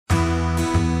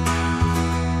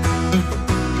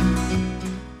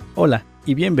Hola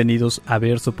y bienvenidos a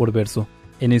Verso por Verso.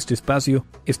 En este espacio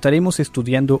estaremos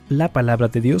estudiando la palabra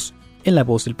de Dios en la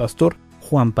voz del pastor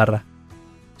Juan Parra.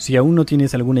 Si aún no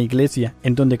tienes alguna iglesia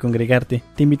en donde congregarte,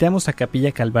 te invitamos a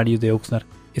Capilla Calvario de Oxnard.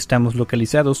 Estamos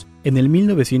localizados en el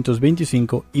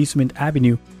 1925 Eastman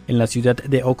Avenue, en la ciudad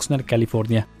de Oxnard,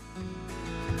 California.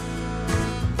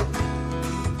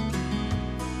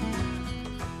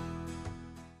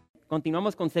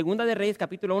 Continuamos con Segunda de Reyes,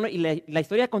 capítulo 1, y la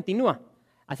historia continúa.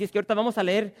 Así es que ahorita vamos a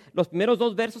leer los primeros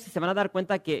 2 versos y se van a dar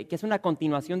cuenta que es una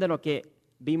continuación de lo que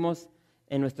vimos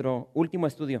en nuestro último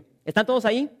estudio. ¿Están todos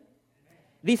ahí?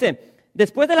 Dice,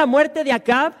 después de la muerte de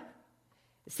Acab,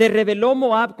 se rebeló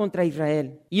Moab contra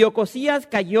Israel, y Ocosías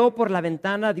cayó por la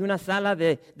ventana de una sala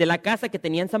de la casa que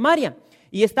tenía en Samaria,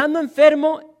 y estando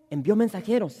enfermo, envió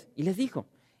mensajeros, y les dijo,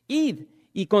 id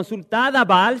y consultad a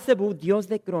Baal-zebub, dios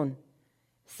de Ecrón,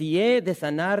 si he de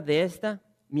sanar de esta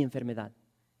mi enfermedad.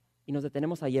 Y nos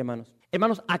detenemos ahí, hermanos.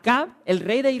 Hermanos, Acab, el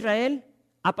rey de Israel,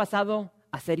 ha pasado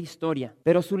a ser historia,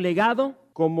 pero su legado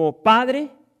como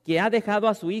padre que ha dejado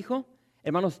a su hijo,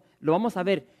 hermanos, lo vamos a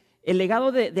ver. El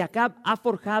legado de Acab ha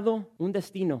forjado un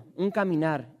destino, un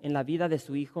caminar en la vida de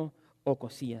su hijo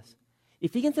Ocosías. Y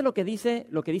fíjense lo que dice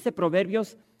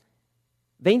Proverbios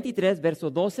 23,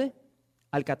 verso 12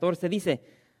 al 14. Dice,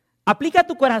 aplica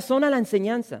tu corazón a la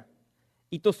enseñanza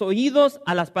y tus oídos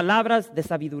a las palabras de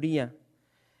sabiduría.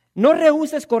 No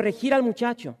rehúses corregir al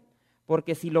muchacho,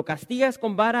 porque si lo castigas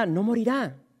con vara, no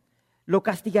morirá. Lo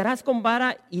castigarás con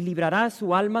vara y librarás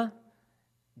su alma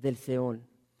del Seol.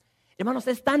 Hermanos,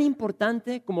 es tan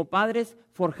importante como padres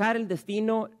forjar el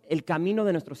destino, el camino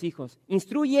de nuestros hijos.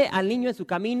 Instruye al niño en su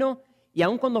camino y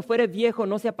aun cuando fuere viejo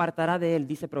no se apartará de él,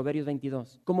 dice Proverbios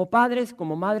 22. Como padres,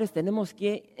 como madres, tenemos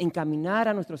que encaminar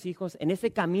a nuestros hijos en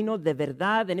ese camino de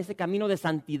verdad, en ese camino de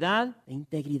santidad, de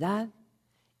integridad.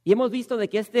 Y hemos visto de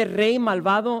que este rey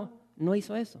malvado no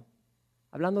hizo eso.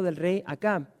 Hablando del rey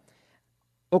Acab.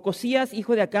 Ocosías,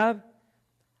 hijo de Acab,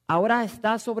 ahora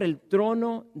está sobre el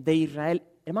trono de Israel.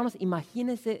 Hermanos,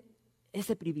 imagínense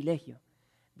ese privilegio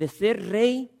de ser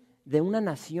rey de una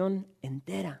nación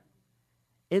entera.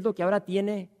 Es lo que ahora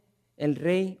tiene el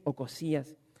rey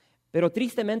Ocosías. Pero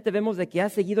tristemente vemos de que ha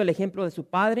seguido el ejemplo de su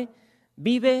padre.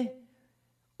 Vive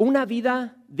una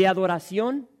vida de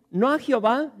adoración, no a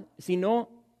Jehová,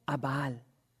 sino a Baal.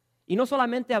 Y no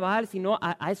solamente a Baal, sino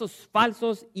a esos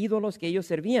falsos ídolos que ellos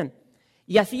servían.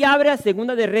 Y así abre a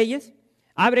Segunda de Reyes,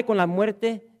 abre con la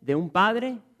muerte de un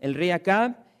padre, el rey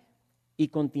Acab, y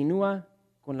continúa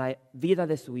con la vida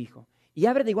de su hijo. Y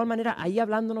abre de igual manera ahí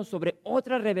hablándonos sobre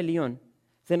otra rebelión.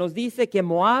 Se nos dice que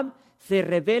Moab se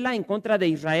rebela en contra de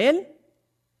Israel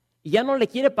y ya no le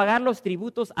quiere pagar los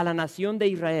tributos a la nación de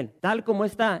Israel. Tal como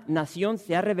esta nación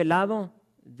se ha rebelado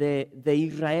de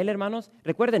Israel, hermanos.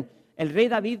 Recuerden, el rey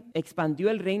David expandió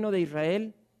el reino de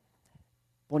Israel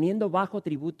poniendo bajo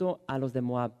tributo a los de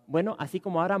Moab. Bueno, así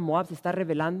como ahora Moab se está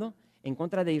rebelando en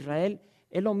contra de Israel,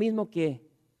 es lo mismo que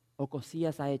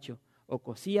Ocosías ha hecho.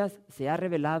 Ocosías se ha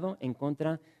rebelado en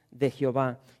contra de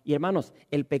Jehová. Y hermanos,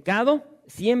 el pecado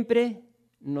siempre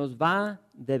nos va a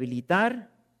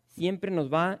debilitar, siempre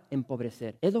nos va a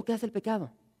empobrecer. Es lo que hace el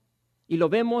pecado. Y lo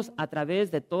vemos a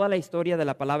través de toda la historia de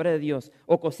la palabra de Dios.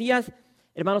 Ocosías,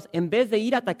 hermanos, en vez de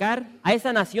ir a atacar a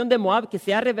esa nación de Moab que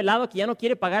se ha rebelado, que ya no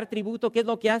quiere pagar tributo, ¿qué es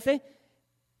lo que hace?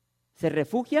 Se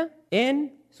refugia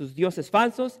en sus dioses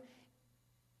falsos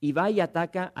y va y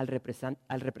ataca al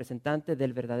representante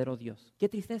del verdadero Dios. ¡Qué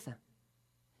tristeza!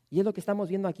 Y es lo que estamos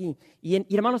viendo aquí.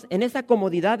 Y hermanos, en esa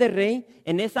comodidad de rey,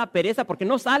 en esa pereza, porque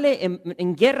no sale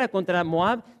en guerra contra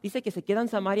Moab, dice que se queda en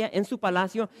Samaria, en su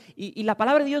palacio. Y la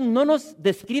palabra de Dios no nos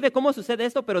describe cómo sucede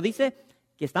esto, pero dice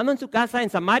que estando en su casa en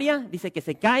Samaria, dice que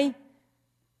se cae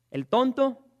el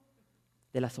tonto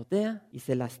de la azotea y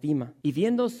se lastima. Y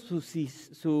viendo su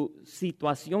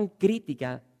situación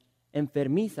crítica,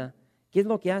 enfermiza, ¿qué es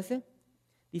lo que hace?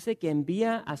 Dice que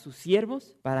envía a sus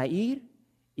siervos para ir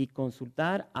y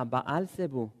consultar a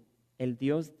Baal-zebub, el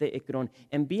dios de Ecrón.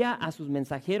 Envía a sus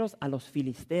mensajeros a los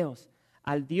filisteos,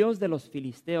 al dios de los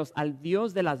filisteos, al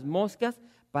dios de las moscas,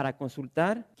 para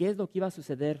consultar qué es lo que iba a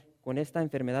suceder con esta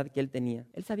enfermedad que él tenía.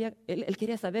 Él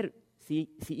quería saber si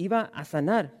iba a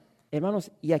sanar. Hermanos,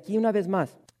 y aquí una vez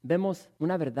más vemos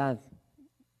una verdad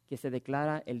que se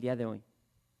declara el día de hoy.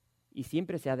 Y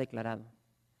siempre se ha declarado.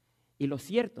 Y lo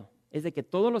cierto es de que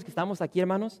todos los que estamos aquí,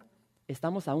 hermanos,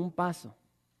 estamos a un paso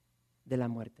de la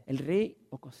muerte. El rey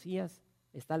Ocosías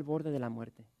está al borde de la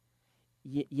muerte.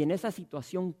 Y en esa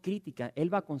situación crítica,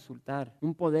 él va a consultar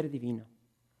un poder divino.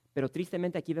 Pero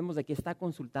tristemente aquí vemos de que está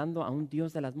consultando a un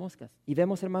dios de las moscas. Y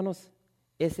vemos, hermanos,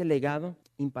 ese legado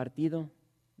impartido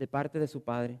de parte de su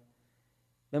padre.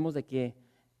 Vemos de que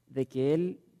de que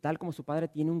él, tal como su padre,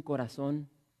 tiene un corazón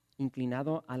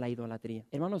inclinado a la idolatría.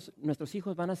 Hermanos, nuestros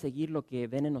hijos van a seguir lo que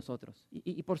ven en nosotros.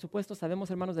 Y por supuesto sabemos,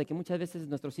 hermanos, de que muchas veces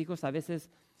nuestros hijos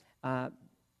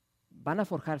van a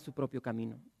forjar su propio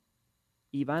camino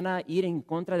y van a ir en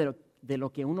contra de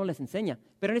lo que uno les enseña.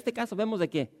 Pero en este caso vemos de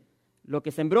que lo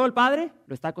que sembró el padre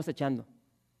lo está cosechando,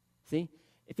 ¿sí?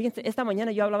 Fíjense, esta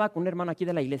mañana yo hablaba con un hermano aquí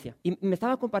de la iglesia y me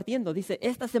estaba compartiendo, dice,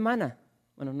 esta semana,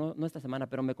 bueno, no esta semana,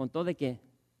 pero me contó de que,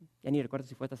 ya ni recuerdo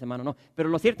si fue esta semana o no, pero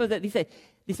lo cierto es, dice,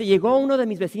 llegó uno de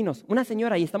mis vecinos, una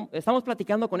señora, y estamos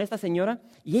platicando con esta señora,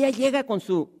 y ella llega con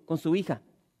su hija.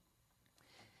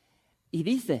 Y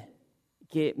dice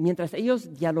que mientras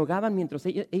ellos dialogaban, mientras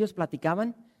ellos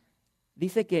platicaban,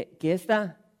 dice que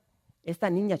esta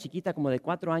niña chiquita, como de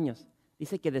 4 años,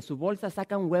 dice que de su bolsa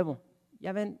saca un huevo.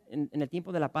 Ya ven, en el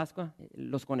tiempo de la Pascua,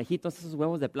 los conejitos, esos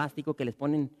huevos de plástico que les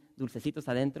ponen dulcecitos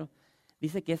adentro.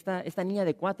 Dice que esta niña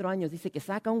de 4 años, dice que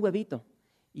saca un huevito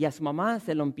y a su mamá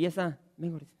se lo empieza,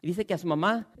 dice que a su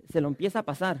mamá se lo empieza a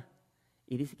pasar.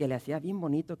 Y dice que le hacía bien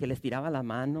bonito, que le estiraba la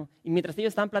mano. Y mientras ellos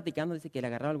estaban platicando, dice que le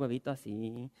agarraba el huevito así.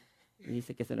 Y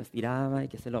dice que se lo estiraba y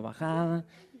que se lo bajaba.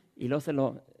 Y luego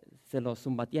se lo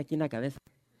zumbatía aquí en la cabeza.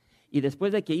 Y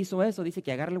después de que hizo eso, dice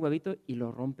que agarra el huevito y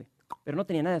lo rompe. Pero no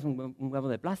tenía nada, es un huevo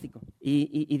de plástico.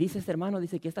 Y dice este hermano,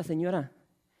 dice que esta señora,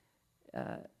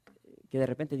 que de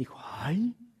repente dijo,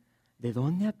 ¡ay! ¿De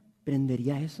dónde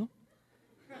aprendería eso?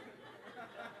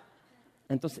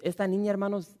 Entonces, esta niña,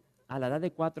 hermanos, a la edad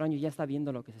de 4 años ya está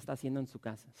viendo lo que se está haciendo en su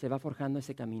casa. Se va forjando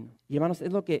ese camino. Y hermanos,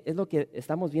 es lo que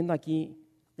estamos viendo aquí.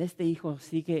 Este hijo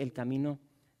sigue el camino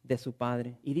de su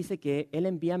padre. Y dice que él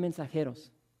envía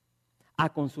mensajeros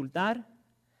a consultar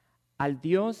al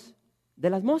Dios de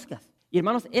las moscas. Y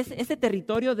hermanos, ese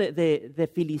territorio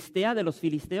de Filistea, de los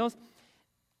filisteos,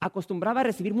 acostumbraba a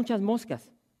recibir muchas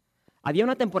moscas. Había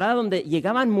una temporada donde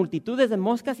llegaban multitudes de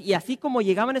moscas y así como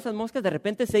llegaban esas moscas, de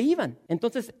repente se iban.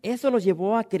 Entonces, eso los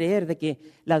llevó a creer de que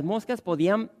las moscas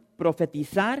podían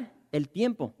profetizar el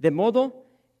tiempo, de modo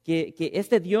que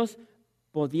este Dios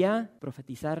podía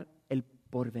profetizar el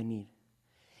porvenir.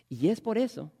 Y es por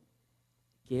eso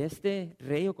que este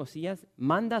rey Ocosías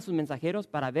manda a sus mensajeros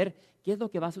para ver qué es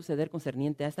lo que va a suceder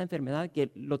concerniente a esta enfermedad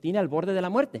que lo tiene al borde de la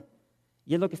muerte.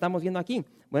 Y es lo que estamos viendo aquí.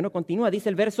 Bueno, continúa, dice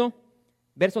el verso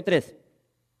 3.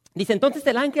 Dice, entonces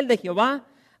el ángel de Jehová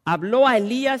habló a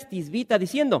Elías Tisbita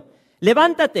diciendo,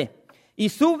 levántate y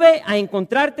sube a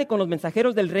encontrarte con los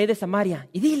mensajeros del rey de Samaria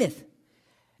y diles,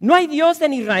 ¿no hay Dios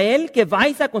en Israel que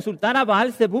vais a consultar a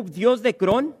Baal-zebub, Dios de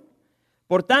Crón?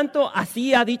 Por tanto,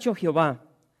 así ha dicho Jehová,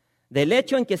 del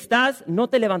hecho en que estás no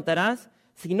te levantarás,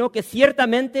 sino que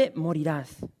ciertamente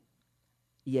morirás.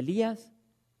 Y Elías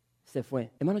se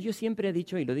fue. Hermanos, yo siempre he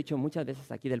dicho, y lo he dicho muchas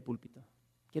veces aquí del púlpito,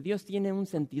 que Dios tiene un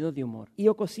sentido de humor. Y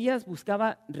Ocosías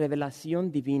buscaba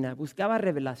revelación divina, buscaba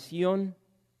revelación,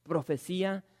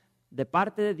 profecía de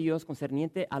parte de Dios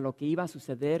concerniente a lo que iba a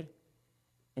suceder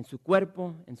en su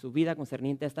cuerpo, en su vida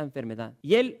concerniente a esta enfermedad.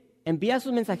 Y él envía a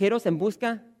sus mensajeros en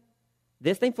busca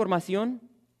de esta información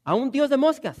a un Dios de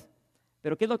moscas.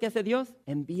 Pero ¿qué es lo que hace Dios?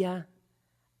 Envía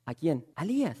 ¿a quién? A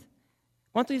Elías.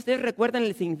 ¿Cuántos de ustedes recuerdan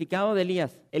el significado de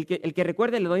Elías? El que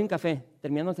recuerde le doy un café,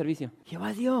 terminando el servicio.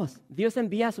 Jehová es Dios. Dios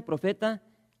envía a su profeta,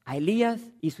 a Elías,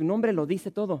 y su nombre lo dice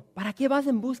todo. ¿Para qué vas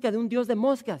en busca de un Dios de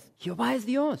moscas? Jehová es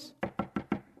Dios.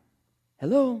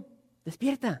 Hello,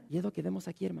 despierta. Y es lo que vemos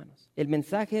aquí, hermanos. El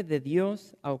mensaje de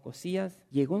Dios a Ocosías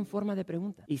llegó en forma de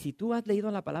pregunta. Y si tú has leído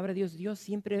la palabra de Dios, Dios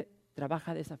siempre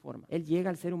trabaja de esa forma. Él llega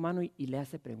al ser humano y le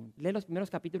hace preguntas. Lee los primeros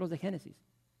capítulos de Génesis.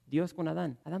 Dios con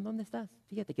Adán. Adán, ¿dónde estás?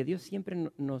 Fíjate que Dios siempre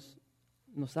nos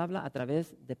habla a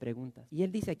través de preguntas. Y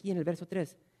Él dice aquí en el verso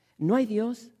 3, ¿no hay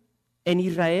Dios en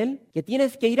Israel que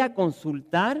tienes que ir a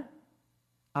consultar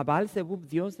a Baal-zebub,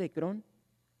 Dios de Crón?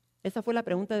 Esa fue la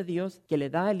pregunta de Dios que le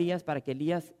da a Elías para que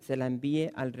Elías se la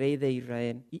envíe al rey de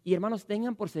Israel. Y hermanos,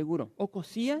 tengan por seguro,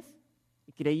 Ocosías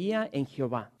creía en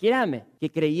Jehová. Créame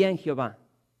que creía en Jehová.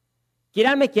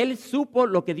 Créame que él supo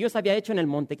lo que Dios había hecho en el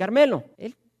Monte Carmelo.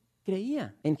 Él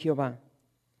creía en Jehová,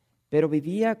 pero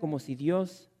vivía como si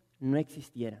Dios no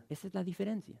existiera. Esa es la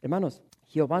diferencia. Hermanos,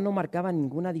 Jehová no marcaba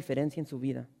ninguna diferencia en su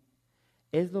vida.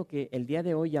 Es lo que el día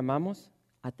de hoy llamamos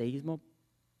ateísmo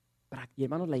práctico. Y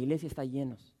hermanos, la iglesia está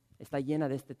llena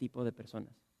de este tipo de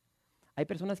personas. Hay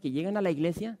personas que llegan a la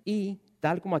iglesia y,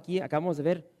 tal como aquí acabamos de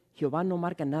ver, Jehová no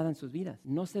marca nada en sus vidas.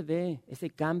 No se ve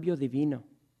ese cambio divino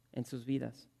en sus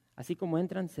vidas. Así como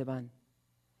entran, se van.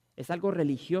 Es algo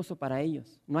religioso para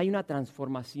ellos. No hay una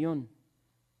transformación.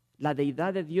 La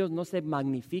deidad de Dios no se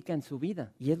magnifica en su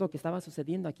vida. Y es lo que estaba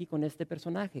sucediendo aquí con este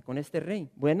personaje, con este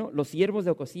rey. Bueno, los siervos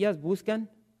de Ocosías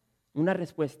buscan una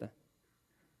respuesta.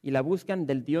 Y la buscan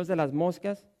del Dios de las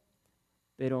moscas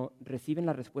pero reciben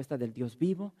la respuesta del Dios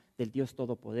vivo, del Dios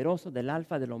todopoderoso, del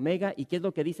Alfa, del Omega. ¿Y qué es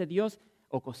lo que dice Dios?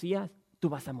 Ocosías, tú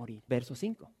vas a morir. Verso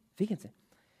 5, fíjense.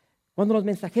 Cuando los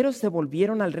mensajeros se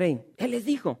volvieron al rey, él les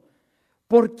dijo,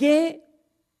 ¿por qué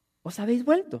os habéis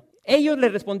vuelto? Ellos le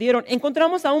respondieron,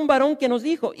 encontramos a un varón que nos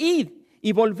dijo, id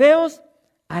y volveos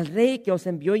al rey que os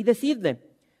envió y decidle,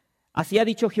 así ha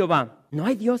dicho Jehová, ¿no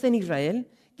hay Dios en Israel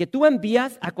que tú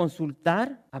envías a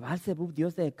consultar a Baal-zebub,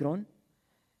 dios de Ecrón?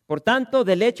 Por tanto,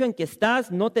 del hecho en que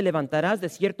estás, no te levantarás, de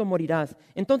cierto morirás.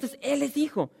 Entonces él les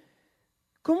dijo,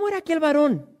 ¿cómo era aquel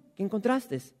varón que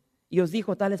encontraste? Y os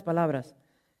dijo tales palabras.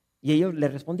 Y ellos le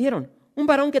respondieron, un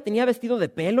varón que tenía vestido de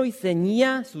pelo y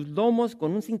ceñía sus lomos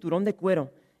con un cinturón de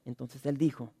cuero. Entonces él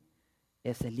dijo,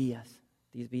 es Elías,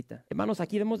 tisbita. Hermanos,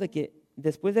 aquí vemos de que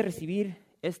después de recibir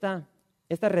esta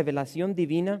revelación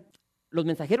divina, los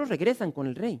mensajeros regresan con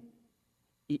el rey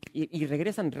y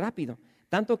regresan rápido.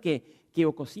 Tanto que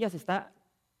Ocosías está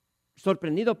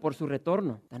sorprendido por su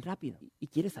retorno tan rápido y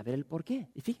quiere saber el por qué.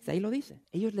 Y fíjense, ahí lo dice.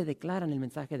 Ellos le declaran el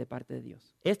mensaje de parte de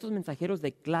Dios. Estos mensajeros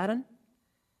declaran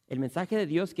el mensaje de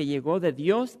Dios que llegó de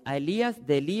Dios a Elías,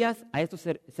 de Elías a estos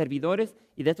servidores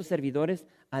y de estos servidores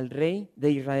al rey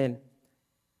de Israel.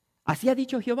 Así ha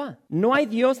dicho Jehová, no hay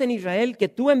Dios en Israel que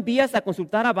tú envías a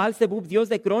consultar a Baal-zebub, dios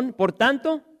de Ecrón. Por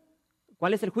tanto,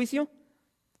 ¿cuál es el juicio?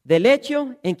 Del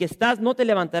hecho en que estás no te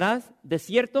levantarás, de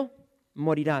cierto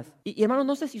morirás. Y hermanos,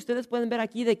 no sé si ustedes pueden ver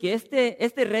aquí de que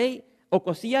este rey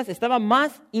Ocosías estaba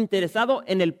más interesado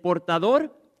en el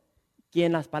portador que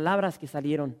en las palabras que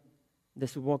salieron de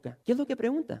su boca. ¿Qué es lo que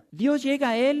pregunta? Dios llega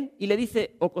a él y le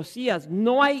dice, Ocosías,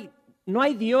 no hay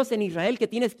Dios en Israel que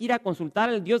tienes que ir a consultar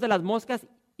al Dios de las moscas.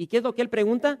 ¿Y qué es lo que él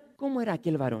pregunta? ¿Cómo era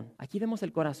aquel varón? Aquí vemos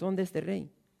el corazón de este rey.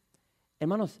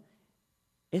 Hermanos,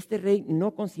 este rey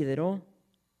no consideró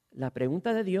la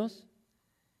pregunta de Dios,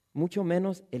 mucho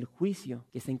menos el juicio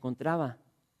que se encontraba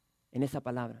en esa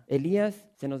palabra. Elías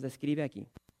se nos describe aquí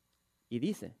y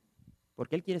dice,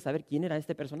 porque él quiere saber quién era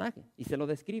este personaje, y se lo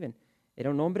describen.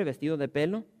 Era un hombre vestido de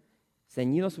pelo,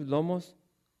 ceñido sus lomos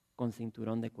con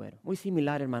cinturón de cuero. Muy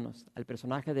similar, hermanos, al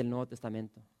personaje del Nuevo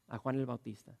Testamento, a Juan el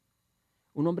Bautista.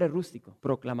 Un hombre rústico,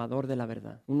 proclamador de la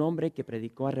verdad. Un hombre que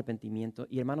predicó arrepentimiento.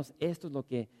 Y hermanos, esto es lo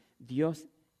que Dios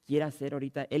quiere hacer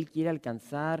ahorita. Él quiere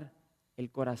alcanzar el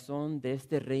corazón de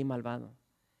este rey malvado.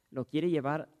 Lo quiere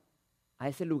llevar a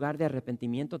ese lugar de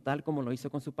arrepentimiento tal como lo hizo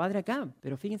con su padre Acab.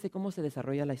 Pero fíjense cómo se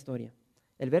desarrolla la historia.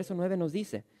 El verso 9 nos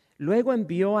dice, luego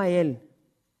envió a él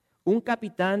un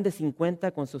capitán de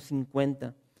 50 con sus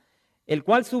 50, el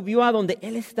cual subió a donde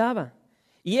él estaba.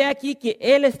 Y he aquí que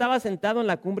él estaba sentado en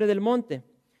la cumbre del monte.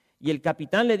 Y el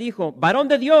capitán le dijo, varón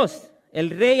de Dios,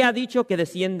 el rey ha dicho que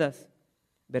desciendas.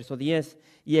 Verso 10.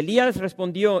 Y Elías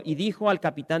respondió y dijo al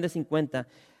capitán de 50,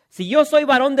 si yo soy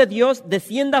varón de Dios,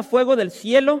 descienda fuego del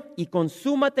cielo y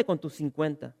consúmate con tus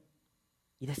 50.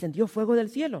 Y descendió fuego del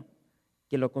cielo,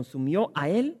 que lo consumió a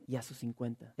él y a sus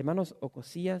 50. Hermanos,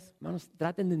 Ocosías, hermanos,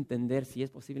 traten de entender si es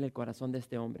posible el corazón de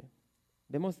este hombre.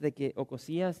 Vemos de que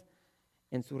Ocosías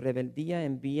en su rebeldía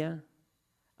envía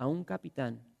a un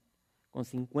capitán con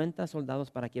 50 soldados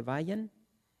para que vayan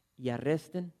y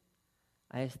arresten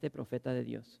a este profeta de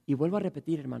Dios. Y vuelvo a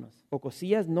repetir, hermanos,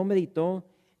 Ocosías no meditó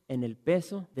en el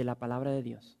peso de la palabra de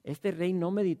Dios. Este rey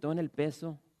no meditó en el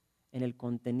peso, en el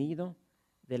contenido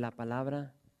de la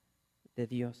palabra de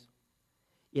Dios.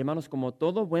 Y hermanos, como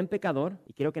todo buen pecador,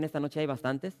 y creo que en esta noche hay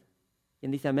bastantes,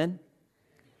 ¿quién dice amén?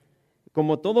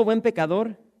 Como todo buen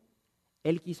pecador,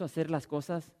 él quiso hacer las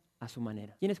cosas a su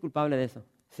manera. ¿Quién es culpable de eso?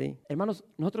 Sí. Hermanos,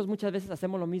 nosotros muchas veces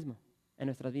hacemos lo mismo en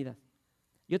nuestras vidas.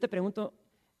 Yo te pregunto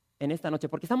en esta noche,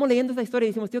 porque estamos leyendo esta historia y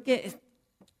decimos, tío, ¿qué es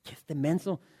este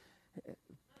menso?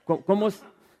 ¿Cómo es?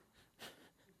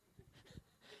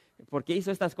 ¿Por qué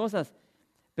hizo estas cosas?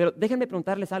 Pero déjenme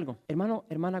preguntarles algo. Hermano,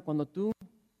 hermana, cuando tú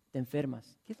te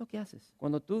enfermas, ¿qué es lo que haces?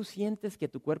 Cuando tú sientes que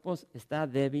tu cuerpo está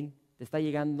débil, te está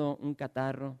llegando un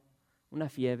catarro, una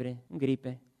fiebre, un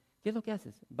gripe, ¿qué es lo que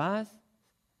haces? Vas,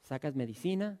 sacas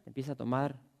medicina, empiezas a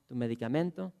tomar tu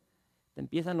medicamento, te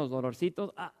empiezan los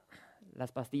dolorcitos,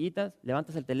 las pastillitas,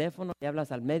 levantas el teléfono, le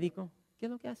hablas al médico. ¿Qué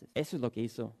es lo que haces? Eso es lo que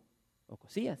hizo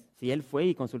Ocosías. Si él fue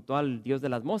y consultó al Dios de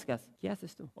las moscas, ¿qué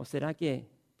haces tú? ¿O será que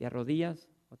te arrodillas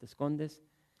o te escondes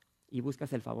y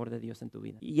buscas el favor de Dios en tu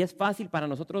vida? Y es fácil para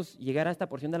nosotros llegar a esta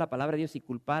porción de la palabra de Dios y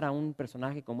culpar a un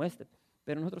personaje como este,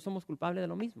 pero nosotros somos culpables de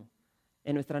lo mismo.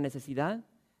 En nuestra necesidad,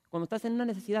 cuando estás en una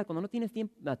necesidad, cuando no tienes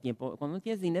tiempo, cuando no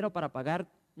tienes dinero para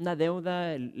pagar una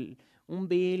deuda, un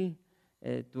bill,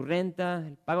 tu renta,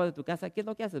 el pago de tu casa, ¿qué es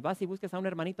lo que haces? ¿Vas y buscas a un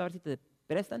hermanito a ver si te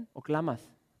prestan o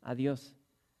clamas a Dios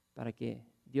para que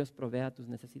Dios provea tus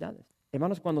necesidades?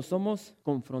 Hermanos, cuando somos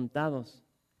confrontados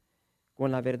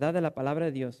con la verdad de la palabra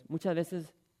de Dios, muchas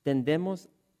veces tendemos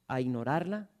a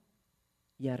ignorarla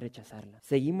y a rechazarla.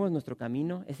 Seguimos nuestro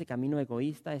camino, ese camino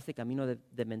egoísta, ese camino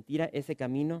de mentira, ese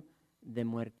camino de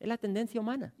muerte. Es la tendencia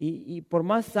humana. Y por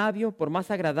más sabio, por más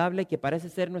agradable que parece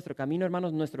ser nuestro camino,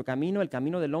 hermanos, nuestro camino, el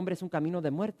camino del hombre es un camino de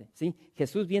muerte. ¿Sí?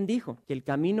 Jesús bien dijo que el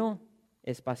camino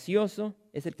espacioso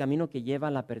es el camino que lleva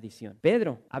a la perdición.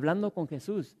 Pedro, hablando con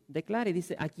Jesús, declara y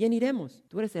dice, ¿a quién iremos?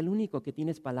 Tú eres el único que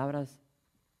tienes palabras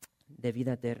de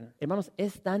vida eterna. Hermanos,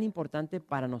 es tan importante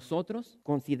para nosotros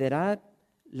considerar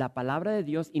la palabra de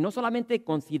Dios y no solamente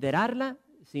considerarla,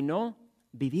 sino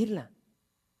vivirla,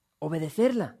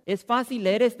 obedecerla. Es fácil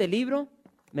leer este libro,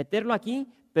 meterlo aquí,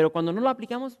 pero cuando no lo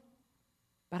aplicamos,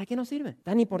 ¿para qué nos sirve?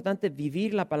 Tan importante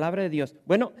vivir la palabra de Dios.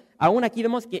 Bueno, aún aquí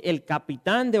vemos que el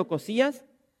capitán de Ocosías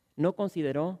no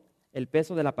consideró el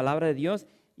peso de la palabra de Dios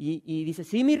y dice,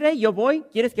 sí, mi rey, yo voy,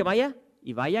 ¿quieres que vaya?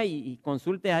 Y vaya y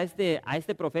consulte a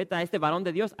este profeta, a este varón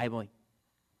de Dios, ahí voy.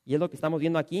 Y es lo que estamos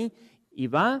viendo aquí, y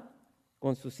va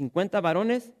con sus 50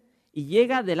 varones y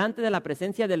llega delante de la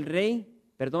presencia del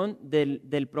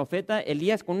del profeta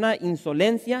Elías con una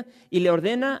insolencia y le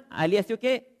ordena a Elías, ¿sí o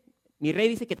qué? Mi rey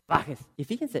dice que te bajes. Y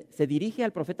fíjense, se dirige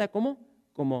al profeta ¿cómo?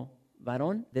 Como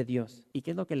varón de Dios. ¿Y qué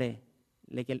es lo que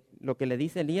le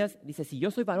dice Elías? Dice, si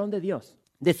yo soy varón de Dios,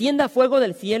 descienda fuego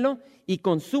del cielo y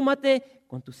consúmate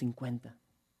con tus 50.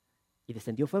 Y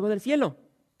descendió fuego del cielo,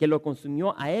 que lo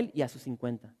consumió a él y a sus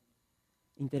 50.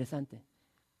 Interesante.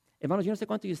 Hermanos, yo no sé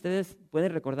cuántos de ustedes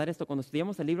pueden recordar esto. Cuando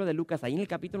estudiamos el libro de Lucas, ahí en el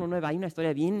capítulo 9 hay una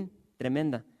historia bien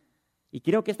tremenda. Y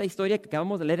creo que esta historia que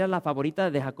acabamos de leer es la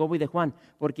favorita de Jacobo y de Juan,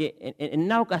 porque en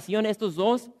una ocasión estos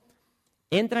dos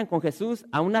entran con Jesús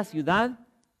a una ciudad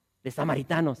de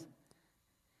samaritanos.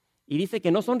 Y dice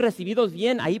que no son recibidos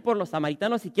bien ahí por los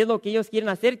samaritanos. ¿Y qué es lo que ellos quieren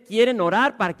hacer? Quieren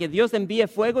orar para que Dios envíe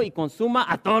fuego y consuma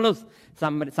a todos los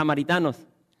samaritanos.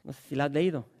 No sé si lo has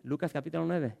leído, Lucas capítulo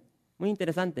 9. Muy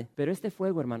interesante. Pero este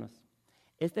fuego, hermanos,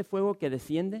 este fuego que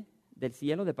desciende del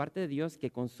cielo de parte de Dios,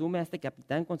 que consume a este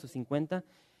capitán con sus 50,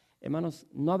 hermanos,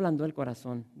 no ablandó el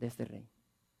corazón de este rey.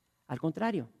 Al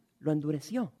contrario, lo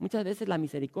endureció. Muchas veces la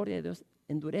misericordia de Dios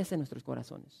endurece nuestros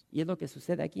corazones. Y es lo que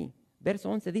sucede aquí.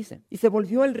 Verso 11 dice, y se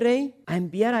volvió el rey a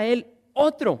enviar a él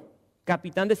otro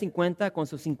capitán de 50 con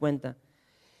sus 50.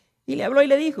 Y le habló y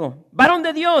le dijo, varón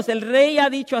de Dios, el rey ha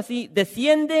dicho así,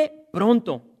 desciende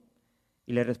pronto.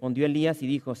 Y le respondió Elías y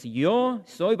dijo, si yo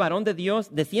soy varón de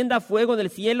Dios, descienda fuego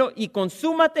del cielo y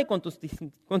consúmate con tus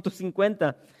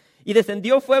 50. Y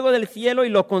descendió fuego del cielo y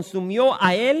lo consumió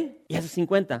a él y a sus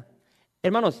 50.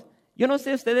 Hermanos, yo no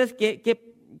sé ustedes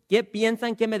qué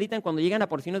piensan, qué meditan cuando llegan a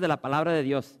porciones de la palabra de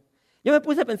Dios. Yo me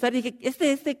puse a pensar y dije,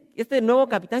 este nuevo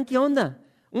capitán, ¿qué onda?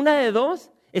 Una de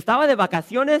dos, estaba de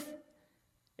vacaciones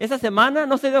esa semana,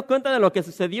 no se dio cuenta de lo que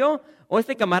sucedió, o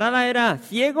este camarada era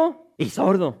ciego y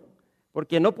sordo,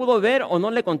 porque no pudo ver o no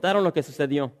le contaron lo que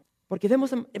sucedió. Porque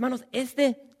vemos, hermanos,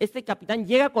 este capitán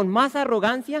llega con más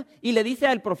arrogancia y le dice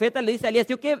al profeta, le dice a Elías,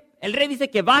 ¿qué? El rey dice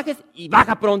que bajes y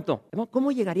baja pronto.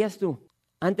 ¿Cómo llegarías tú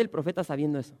ante el profeta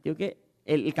sabiendo eso? Digo que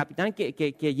el capitán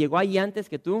que llegó ahí antes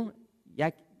que tú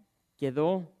ya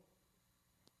quedó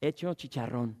hecho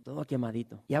chicharrón, todo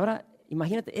quemadito. Y ahora,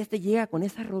 imagínate, llega con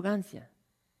esa arrogancia.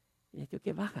 Y dice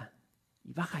que baja,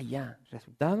 y baja ya.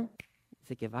 Resultado,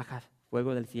 dice que baja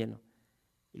fuego del cielo.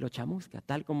 Y lo chamusca,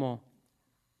 tal como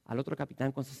al otro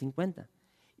capitán con sus 50.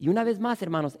 Y una vez más,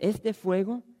 hermanos, este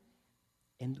fuego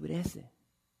endurece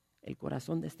el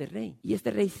corazón de este rey. Y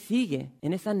este rey sigue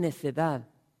en esa necedad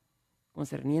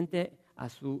concerniente a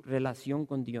su relación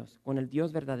con Dios, con el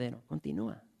Dios verdadero.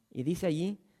 Continúa. Y dice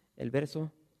allí el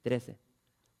verso 13.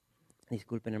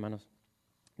 Disculpen, hermanos.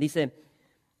 Dice,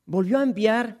 volvió a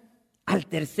enviar al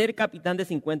tercer capitán de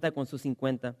 50 con sus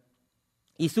 50.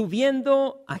 Y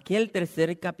subiendo aquel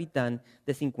tercer capitán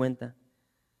de 50,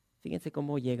 fíjense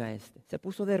cómo llega se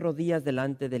puso de rodillas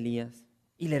delante de Elías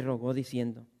y le rogó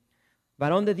diciendo,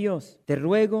 varón de Dios, te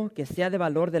ruego que sea de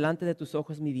valor delante de tus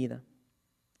ojos mi vida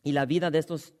y la vida de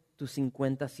estos tus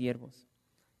 50 siervos.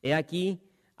 He aquí,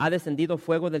 ha descendido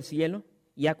fuego del cielo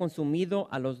y ha consumido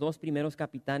a los dos primeros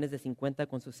capitanes de 50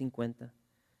 con sus 50.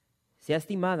 Sea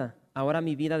estimada ahora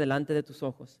mi vida delante de tus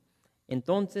ojos.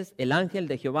 Entonces el ángel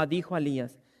de Jehová dijo a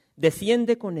Elías,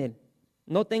 desciende con él,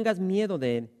 no tengas miedo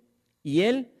de él. Y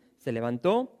él se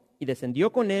levantó y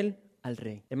descendió con él al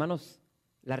rey. Hermanos,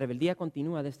 la rebeldía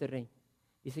continúa de este rey.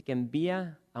 Dice que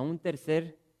envía a un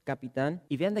tercer capitán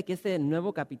y vean de que este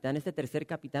nuevo capitán, este tercer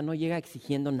capitán no llega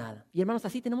exigiendo nada. Y hermanos,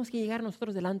 así tenemos que llegar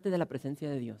nosotros delante de la presencia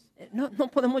de Dios. No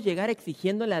podemos llegar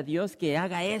exigiéndole a Dios que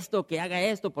haga esto,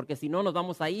 porque si no nos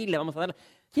vamos a ir, le vamos a dar.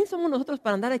 ¿Quién somos nosotros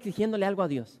para andar exigiéndole algo a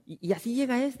Dios? Y así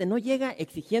llega no llega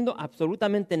exigiendo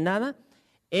absolutamente nada,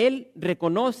 Él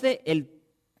reconoce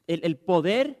el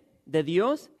poder de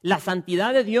Dios, la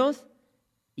santidad de Dios,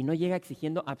 y no llega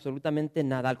exigiendo absolutamente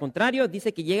nada. Al contrario,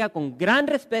 dice que llega con gran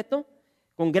respeto,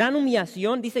 con gran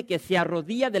humillación, dice que se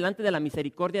arrodilla delante de la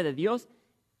misericordia de Dios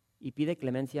y pide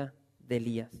clemencia de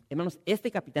Elías. Hermanos, este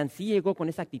capitán sí llegó con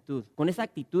esa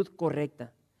actitud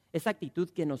correcta, esa actitud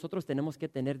que nosotros tenemos que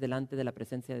tener delante de la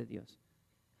presencia de Dios.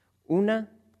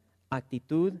 Una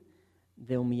actitud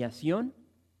de humillación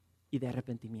y de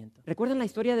arrepentimiento. ¿Recuerdan la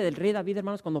historia del rey David,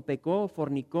 hermanos, cuando pecó,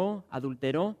 fornicó,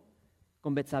 adulteró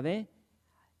con Betsabé?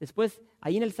 Después,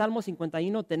 ahí en el Salmo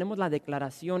 51 tenemos la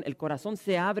declaración, el corazón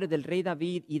se abre del rey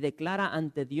David y declara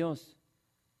ante Dios,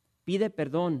 pide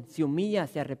perdón, se humilla,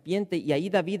 se arrepiente, y ahí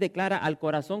David declara, al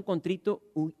corazón contrito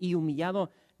y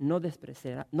humillado no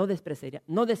despreciarás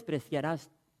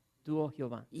tú, oh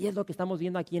Jehová. Y es lo que estamos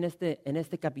viendo aquí en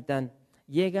este capitán.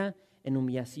 Llega en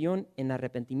humillación, en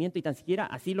arrepentimiento, y tan siquiera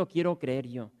así lo quiero creer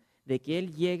yo, de que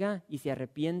él llega y se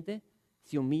arrepiente,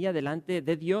 se humilla delante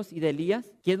de Dios y de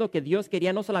Elías, que es lo que Dios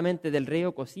quería no solamente del rey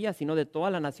Ocosías, sino de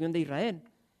toda la nación de Israel.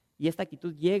 Y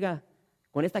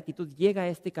con esta actitud llega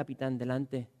este capitán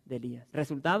delante de Elías.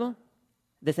 ¿Resultado?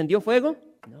 ¿Descendió fuego?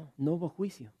 No hubo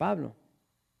juicio. Pablo,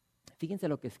 fíjense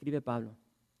lo que escribe Pablo.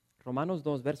 Romanos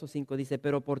 2, verso 5 dice,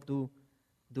 pero por tu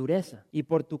dureza y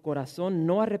por tu corazón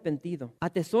no arrepentido,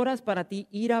 atesoras para ti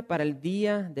ira para el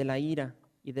día de la ira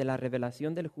y de la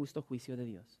revelación del justo juicio de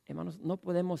Dios. Hermanos, no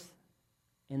podemos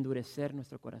endurecer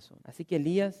nuestro corazón. Así que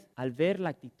Elías, al ver la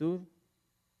actitud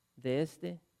de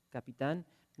este capitán,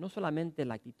 no solamente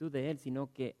la actitud de él,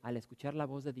 sino que al escuchar la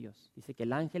voz de Dios, dice que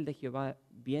el ángel de Jehová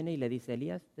viene y le dice,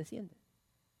 Elías, desciende,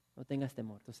 no tengas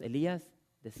temor. Entonces Elías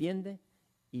desciende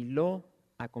y lo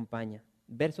acompaña.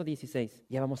 Verso 16,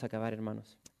 ya vamos a acabar,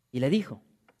 hermanos. Y le dijo,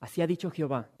 así ha dicho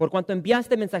Jehová, por cuanto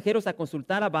enviaste mensajeros a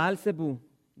consultar a Baal-zebú,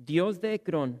 Dios de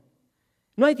Ecrón,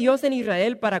 ¿no hay Dios en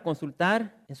Israel para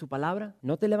consultar en su palabra?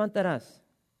 No te levantarás,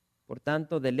 por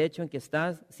tanto, del lecho en que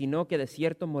estás, sino que de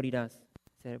cierto morirás.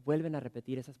 Se vuelven a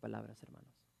repetir esas palabras, hermanos.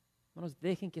 Hermanos,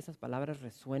 dejen que esas palabras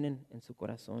resuenen en su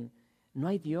corazón. ¿No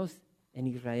hay Dios en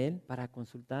Israel para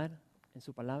consultar en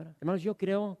su palabra? Hermanos, yo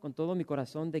creo con todo mi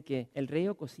corazón de que el rey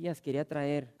Ocosías quería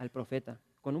traer al profeta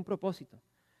con un propósito,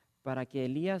 para que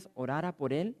Elías orara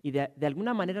por él y de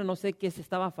alguna manera, no sé qué se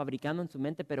estaba fabricando en su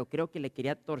mente, pero creo que le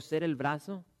quería torcer el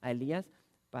brazo a Elías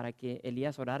para que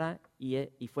Elías orara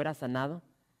y fuera sanado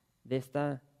de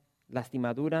esta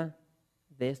lastimadura,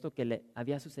 de esto que le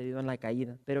había sucedido en la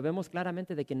caída. Pero vemos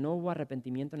claramente de que no hubo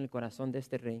arrepentimiento en el corazón de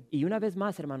este rey. Y una vez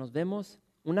más, hermanos, vemos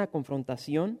una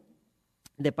confrontación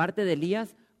de parte de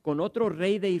Elías con otro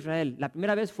rey de Israel. La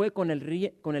primera vez fue con el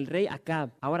rey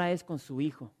Acab, ahora es con su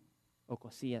hijo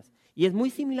Ocosías. Y es muy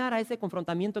similar a ese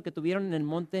confrontamiento que tuvieron en el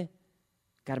monte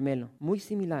Carmelo, muy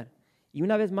similar. Y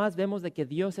una vez más vemos de que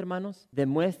Dios, hermanos,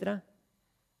 demuestra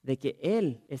de que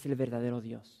Él es el verdadero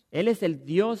Dios. Él es el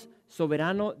Dios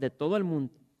soberano de todo el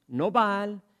mundo. No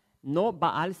Baal, no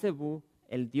Baal-zebú,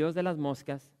 el Dios de las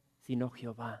moscas, sino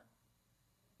Jehová,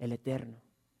 el eterno,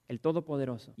 el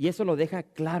todopoderoso. Y eso lo deja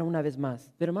claro una vez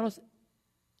más. Pero hermanos,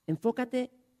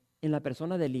 enfócate en la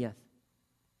persona de Elías.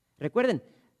 Recuerden,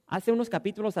 hace unos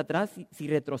capítulos atrás, si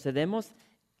retrocedemos,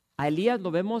 a Elías lo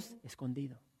vemos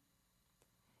escondido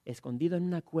en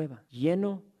una cueva,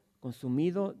 lleno,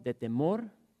 consumido de temor,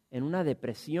 en una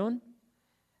depresión,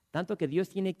 tanto que Dios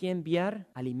tiene que enviar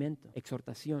alimento,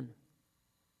 exhortación,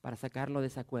 para sacarlo de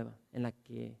esa cueva en la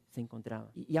que se encontraba.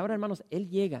 Y ahora, hermanos, él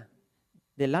llega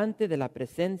delante de la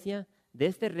presencia de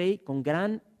este rey con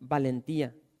gran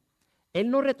valentía. Él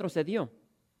no retrocedió.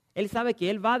 Él sabe que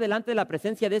él va delante de la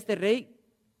presencia de este rey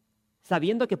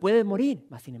sabiendo que puede morir,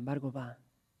 mas sin embargo va.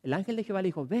 El ángel de Jehová le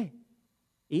dijo, ve.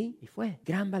 Y fue.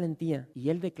 Gran valentía. Y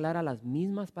él declara las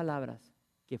mismas palabras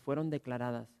que fueron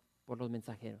declaradas por los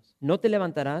mensajeros. No te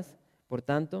levantarás, por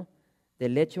tanto,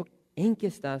 del lecho en que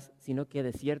estás, sino que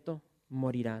de cierto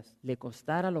morirás. Le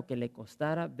costara lo que le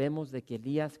costara, vemos de que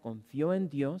Elías confió en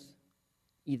Dios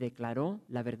y declaró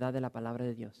la verdad de la palabra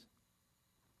de Dios.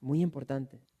 Muy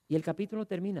importante. Y el capítulo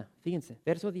termina, fíjense,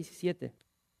 verso 17.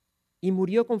 Y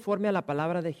murió conforme a la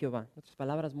palabra de Jehová. En otras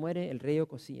palabras, muere el rey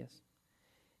Ocosías.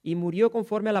 Y murió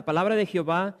conforme a la palabra de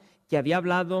Jehová que había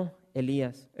hablado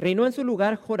Elías. Reinó en su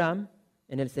lugar Joram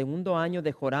en el 2º año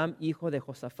de Joram, hijo de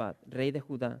Josafat, rey de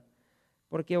Judá,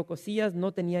 porque Ocosías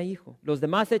no tenía hijo. Los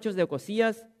demás hechos de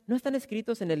Ocosías no están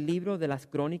escritos en el libro de las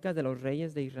crónicas de los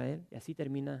reyes de Israel. Y así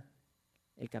termina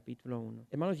el capítulo 1.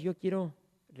 Hermanos, yo quiero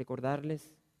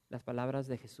recordarles las palabras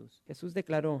de Jesús. Jesús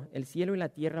declaró, el cielo y la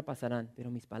tierra pasarán,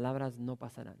 pero mis palabras no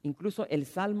pasarán. Incluso el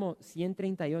Salmo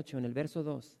 138 en el verso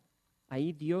 2,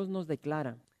 ahí Dios nos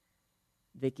declara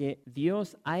de que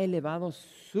Dios ha elevado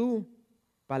su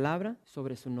palabra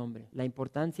sobre su nombre, la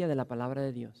importancia de la palabra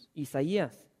de Dios.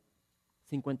 Isaías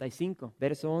 55,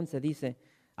 verso 11 dice,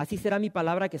 así será mi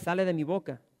palabra que sale de mi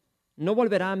boca, no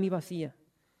volverá a mí vacía,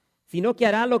 sino que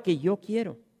hará lo que yo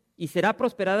quiero y será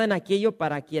prosperada en aquello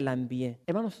para que la envíe.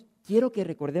 Hermanos, quiero que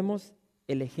recordemos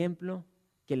el ejemplo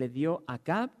que le dio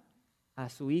Acab a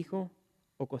su hijo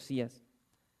Ocosías,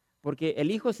 porque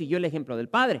el hijo siguió el ejemplo del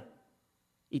padre.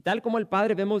 Y tal como el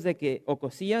padre, vemos de que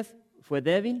Ocosías fue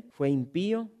débil, fue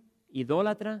impío,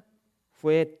 idólatra,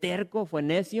 fue terco, fue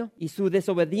necio, y su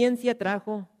desobediencia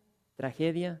trajo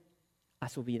tragedia a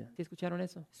su vida. ¿Sí escucharon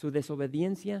eso? Su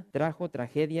desobediencia trajo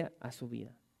tragedia a su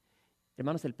vida.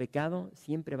 Hermanos, el pecado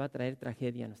siempre va a traer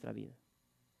tragedia a nuestra vida.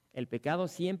 El pecado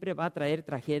siempre va a traer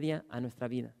tragedia a nuestra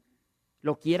vida,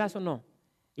 lo quieras o no.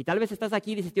 Y tal vez estás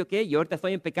aquí y dices, ok, yo ahorita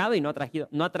estoy en pecado y no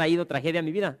ha traído tragedia a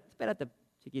mi vida. Espérate,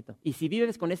 chiquito. Y si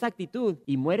vives con esa actitud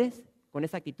y mueres con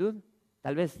esa actitud,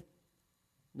 tal vez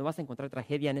no vas a encontrar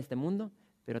tragedia en este mundo,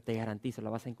 pero te garantizo, la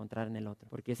vas a encontrar en el otro.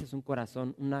 Porque ese es un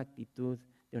corazón, una actitud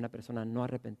de una persona no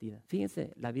arrepentida.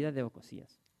 Fíjense la vida de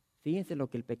Ocosías. Fíjense lo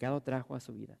que el pecado trajo a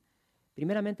su vida.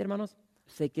 Primeramente, hermanos,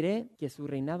 se cree que su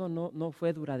reinado no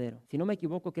fue duradero. Si no me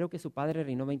equivoco, creo que su padre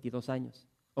reinó 22 años.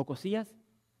 Ocosías,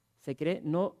 se cree,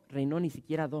 no reinó ni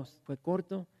siquiera 2. Fue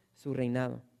corto su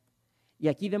reinado. Y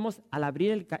aquí vemos, al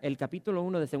abrir el capítulo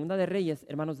 1 de Segunda de Reyes,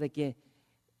 hermanos, de que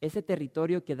ese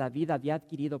territorio que David había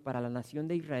adquirido para la nación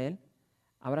de Israel,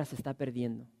 ahora se está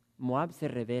perdiendo. Moab se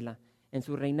rebela. En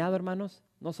su reinado, hermanos,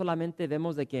 no solamente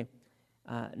vemos de que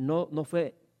no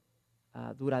fue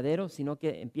duradero, sino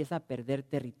que empieza a perder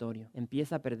territorio,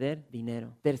 empieza a perder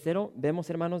dinero. Tercero, vemos,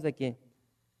 hermanos, de que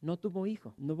no tuvo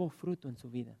hijo, no hubo fruto en su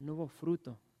vida, no hubo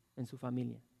fruto en su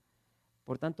familia.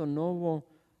 Por tanto, no hubo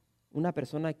una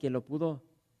persona que lo pudo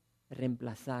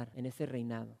reemplazar en ese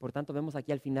reinado. Por tanto, vemos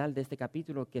aquí al final de este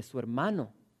capítulo que su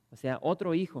hermano, o sea,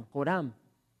 otro hijo, Joram,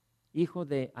 hijo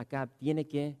de Acab, tiene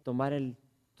que tomar el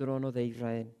trono de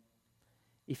Israel.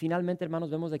 Y finalmente, hermanos,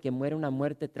 vemos de que muere una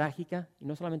muerte trágica, y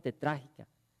no solamente trágica,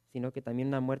 sino que también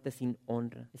una muerte sin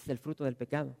honra. Ese es el fruto del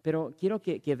pecado. Pero quiero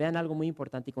que vean algo muy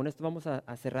importante, y con esto vamos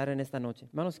a cerrar en esta noche.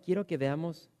 Hermanos, quiero que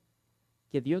veamos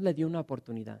que Dios le dio una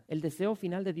oportunidad. El deseo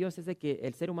final de Dios es de que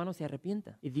el ser humano se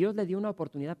arrepienta. Y Dios le dio una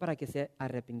oportunidad para que se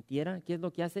arrepintiera. ¿Qué es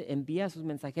lo que hace? Envía a sus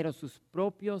mensajeros, sus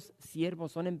propios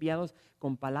siervos son enviados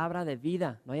con palabra de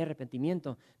vida. No hay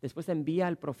arrepentimiento. Después envía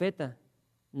al profeta.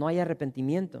 No hay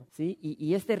arrepentimiento. ¿Sí?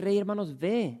 Y este rey, hermanos,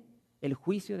 ve el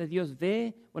juicio de Dios,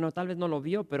 bueno, tal vez no lo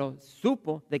vio, pero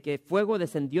supo de que fuego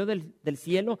descendió del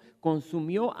cielo,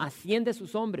 consumió a 100 de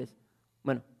sus hombres.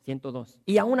 Bueno, 102.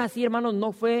 Y aún así, hermanos,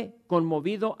 no fue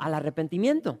conmovido al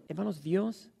arrepentimiento. Hermanos,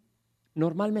 Dios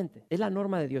normalmente, es la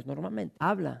norma de Dios, normalmente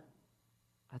habla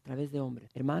a través de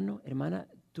hombres. Hermano, hermana,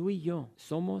 tú y yo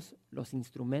somos los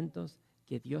instrumentos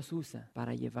que Dios usa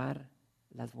para llevar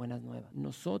las buenas nuevas.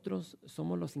 Nosotros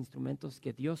somos los instrumentos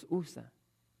que Dios usa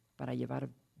para llevar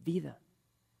vida,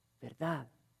 verdad,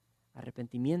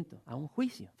 arrepentimiento, a un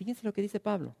juicio. Fíjense lo que dice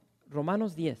Pablo,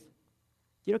 Romanos 10.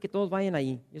 Quiero que todos vayan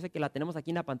ahí. Yo sé que la tenemos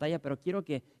aquí en la pantalla, pero quiero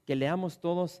que leamos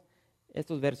todos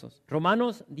estos versos.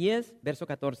 Romanos 10, verso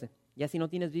 14. Ya si no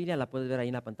tienes Biblia, la puedes ver ahí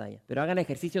en la pantalla. Pero hagan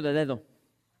ejercicio de dedo.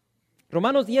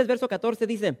 Romanos 10, verso 14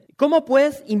 dice, ¿cómo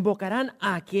pues invocarán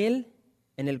a aquel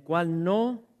en el cual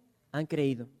no han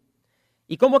creído?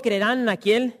 ¿Y cómo creerán en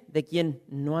aquel de quien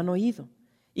no han oído?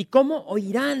 ¿Y cómo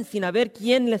oirán sin haber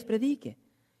quien les predique?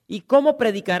 ¿Y cómo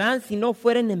predicarán si no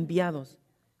fueren enviados?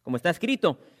 Como está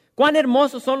escrito, cuán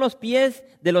hermosos son los pies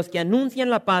de los que anuncian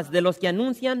la paz, de los que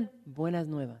anuncian buenas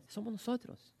nuevas. Somos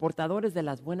nosotros, portadores de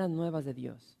las buenas nuevas de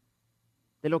Dios,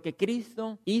 de lo que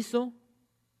Cristo hizo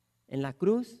en la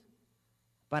cruz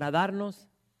para darnos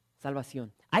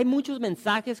salvación. Hay muchos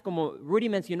mensajes, como Rudy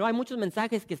mencionó, hay muchos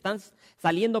mensajes que están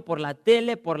saliendo por la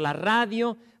tele, por la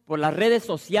radio, por las redes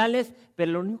sociales,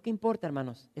 pero lo único que importa,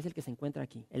 hermanos, es el que se encuentra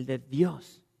aquí, el de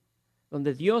Dios,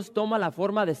 donde Dios toma la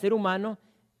forma de ser humano,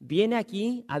 viene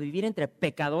aquí a vivir entre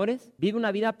pecadores, vive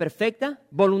una vida perfecta,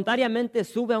 voluntariamente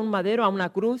sube a un madero, a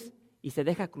una cruz y se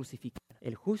deja crucificar.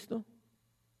 El justo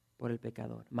por el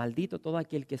pecador. Maldito todo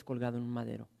aquel que es colgado en un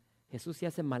madero. Jesús se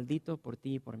hace maldito por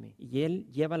ti y por mí. Y Él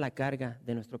lleva la carga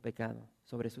de nuestro pecado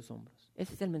sobre sus hombros.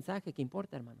 Ese es el mensaje que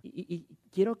importa, hermano. Y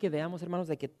quiero que veamos, hermanos,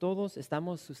 de que todos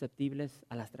estamos susceptibles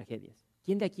a las tragedias.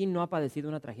 ¿Quién de aquí no ha padecido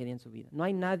una tragedia en su vida? No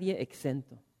hay nadie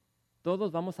exento.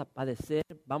 Todos vamos a padecer,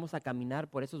 vamos a caminar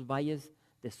por esos valles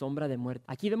de sombra de muerte.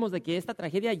 Aquí vemos de que esta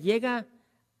tragedia llega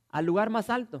al lugar más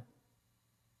alto,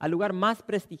 al lugar más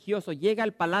prestigioso, llega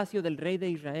al palacio del rey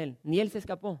de Israel. Ni él se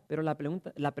escapó. Pero la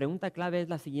pregunta clave es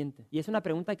la siguiente, y es una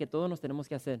pregunta que todos nos tenemos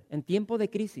que hacer. En tiempo de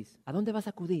crisis, ¿a dónde vas a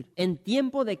acudir? En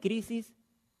tiempo de crisis,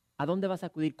 ¿a dónde vas a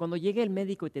acudir? Cuando llegue el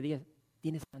médico y te diga,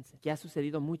 tienes cáncer, que ha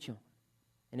sucedido mucho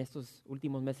en estos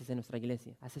últimos meses en nuestra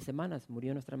iglesia. Hace semanas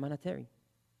murió nuestra hermana Terry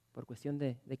por cuestión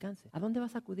de cáncer. ¿A dónde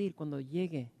vas a acudir cuando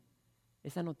llegue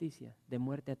esa noticia de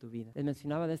muerte a tu vida? Les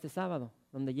mencionaba de este sábado,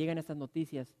 donde llegan estas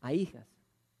noticias a hijas.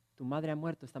 Tu madre ha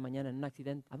muerto esta mañana en un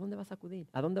accidente. ¿A dónde vas a acudir?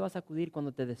 ¿A dónde vas a acudir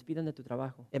cuando te despiden de tu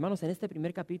trabajo? Hermanos, en este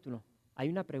primer capítulo hay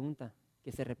una pregunta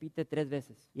que se repite 3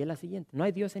 veces, y es la siguiente. ¿No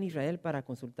hay Dios en Israel para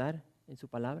consultar en su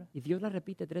palabra? Y Dios la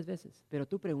repite 3 veces. Pero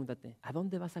tú pregúntate, ¿a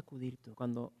dónde vas a acudir tú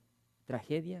cuando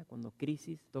tragedia, cuando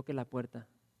crisis toque la puerta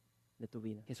de tu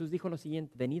vida? Jesús dijo lo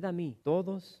siguiente: venid a mí,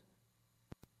 todos,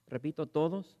 repito,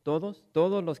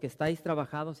 todos los que estáis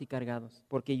trabajados y cargados,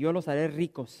 porque yo los haré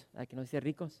ricos. ¿A que no dice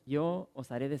ricos? Yo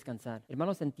os haré descansar.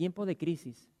 Hermanos, en tiempo de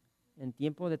crisis, en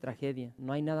tiempo de tragedia,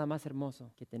 no hay nada más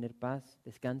hermoso que tener paz,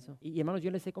 descanso. Y hermanos,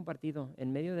 yo les he compartido,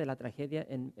 en medio de la tragedia,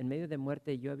 en medio de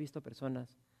muerte, yo he visto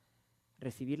personas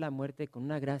recibir la muerte con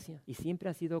una gracia, y siempre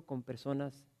ha sido con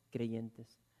personas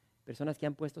creyentes, personas que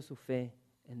han puesto su fe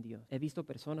en Dios. He visto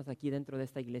personas aquí dentro de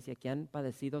esta iglesia que han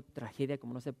padecido tragedia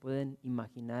como no se pueden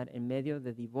imaginar, en medio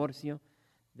de divorcio,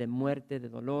 de muerte, de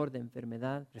dolor, de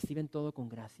enfermedad. Reciben todo con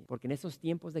gracia, porque en esos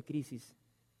tiempos de crisis,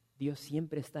 Dios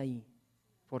siempre está ahí,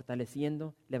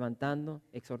 fortaleciendo, levantando,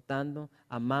 exhortando,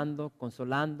 amando,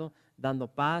 consolando, dando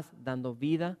paz, dando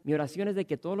vida. Mi oración es de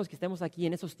que todos los que estemos aquí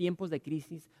en esos tiempos de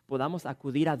crisis podamos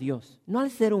acudir a Dios, no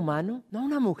al ser humano, no a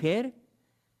una mujer,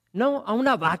 no a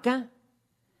una vaca,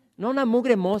 no a una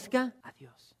mugre mosca, a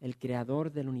Dios, el creador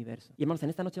del universo. Y hermanos, en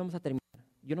esta noche vamos a terminar.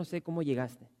 Yo no sé cómo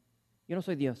llegaste, yo no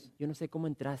soy Dios, yo no sé cómo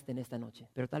entraste en esta noche,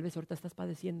 pero tal vez ahorita estás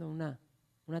padeciendo una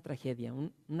tragedia,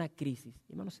 una crisis.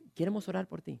 Hermanos, queremos orar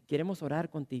por ti, queremos orar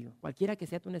contigo, cualquiera que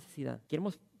sea tu necesidad.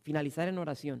 Queremos finalizar en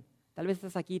oración. Tal vez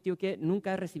estás aquí, tío, que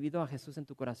nunca has recibido a Jesús en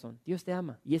tu corazón. Dios te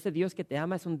ama, y ese Dios que te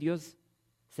ama es un Dios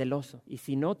celoso. Y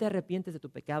si no te arrepientes de tu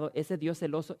pecado, ese Dios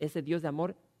celoso, ese Dios de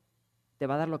amor, te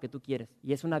va a dar lo que tú quieres.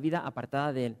 Y es una vida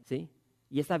apartada de Él, ¿sí?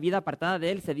 Y esa vida apartada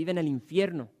de Él se vive en el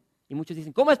infierno. Y muchos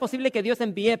dicen, ¿cómo es posible que Dios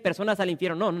envíe personas al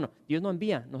infierno? No. Dios no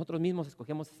envía. Nosotros mismos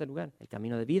escogemos ese lugar. El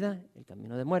camino de vida, el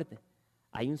camino de muerte.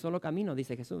 Hay un solo camino,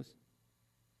 dice Jesús.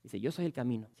 Dice, yo soy el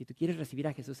camino. Si tú quieres recibir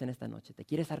a Jesús en esta noche, te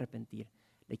quieres arrepentir,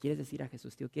 le quieres decir a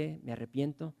Jesús, tío, ¿qué? Me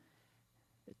arrepiento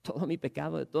de todo mi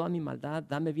pecado, de toda mi maldad,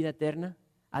 dame vida eterna,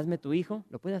 hazme tu hijo.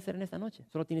 Lo puedes hacer en esta noche.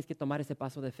 Solo tienes que tomar ese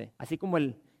paso de fe. Así como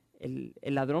el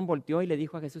ladrón volteó y le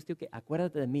dijo a Jesús, tío, que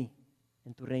acuérdate de mí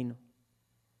en tu reino.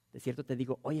 De cierto te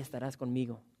digo, hoy estarás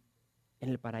conmigo en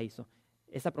el paraíso.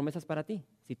 Esa promesa es para ti.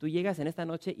 Si tú llegas en esta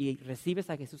noche y recibes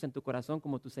a Jesús en tu corazón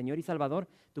como tu Señor y Salvador,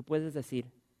 tú puedes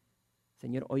decir,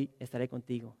 Señor, hoy estaré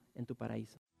contigo en tu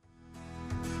paraíso.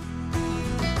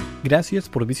 Gracias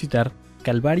por visitar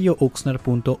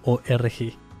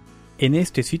calvariooxnard.org. En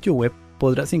este sitio web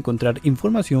podrás encontrar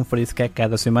información fresca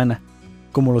cada semana,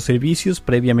 como los servicios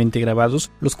previamente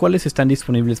grabados, los cuales están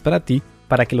disponibles para ti,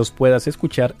 para que los puedas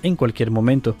escuchar en cualquier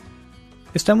momento.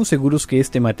 Estamos seguros que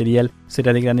este material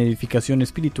será de gran edificación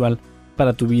espiritual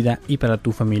para tu vida y para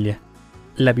tu familia.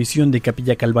 La visión de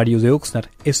Capilla Calvario de Oxnard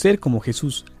es ser como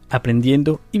Jesús,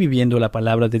 aprendiendo y viviendo la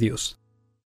palabra de Dios.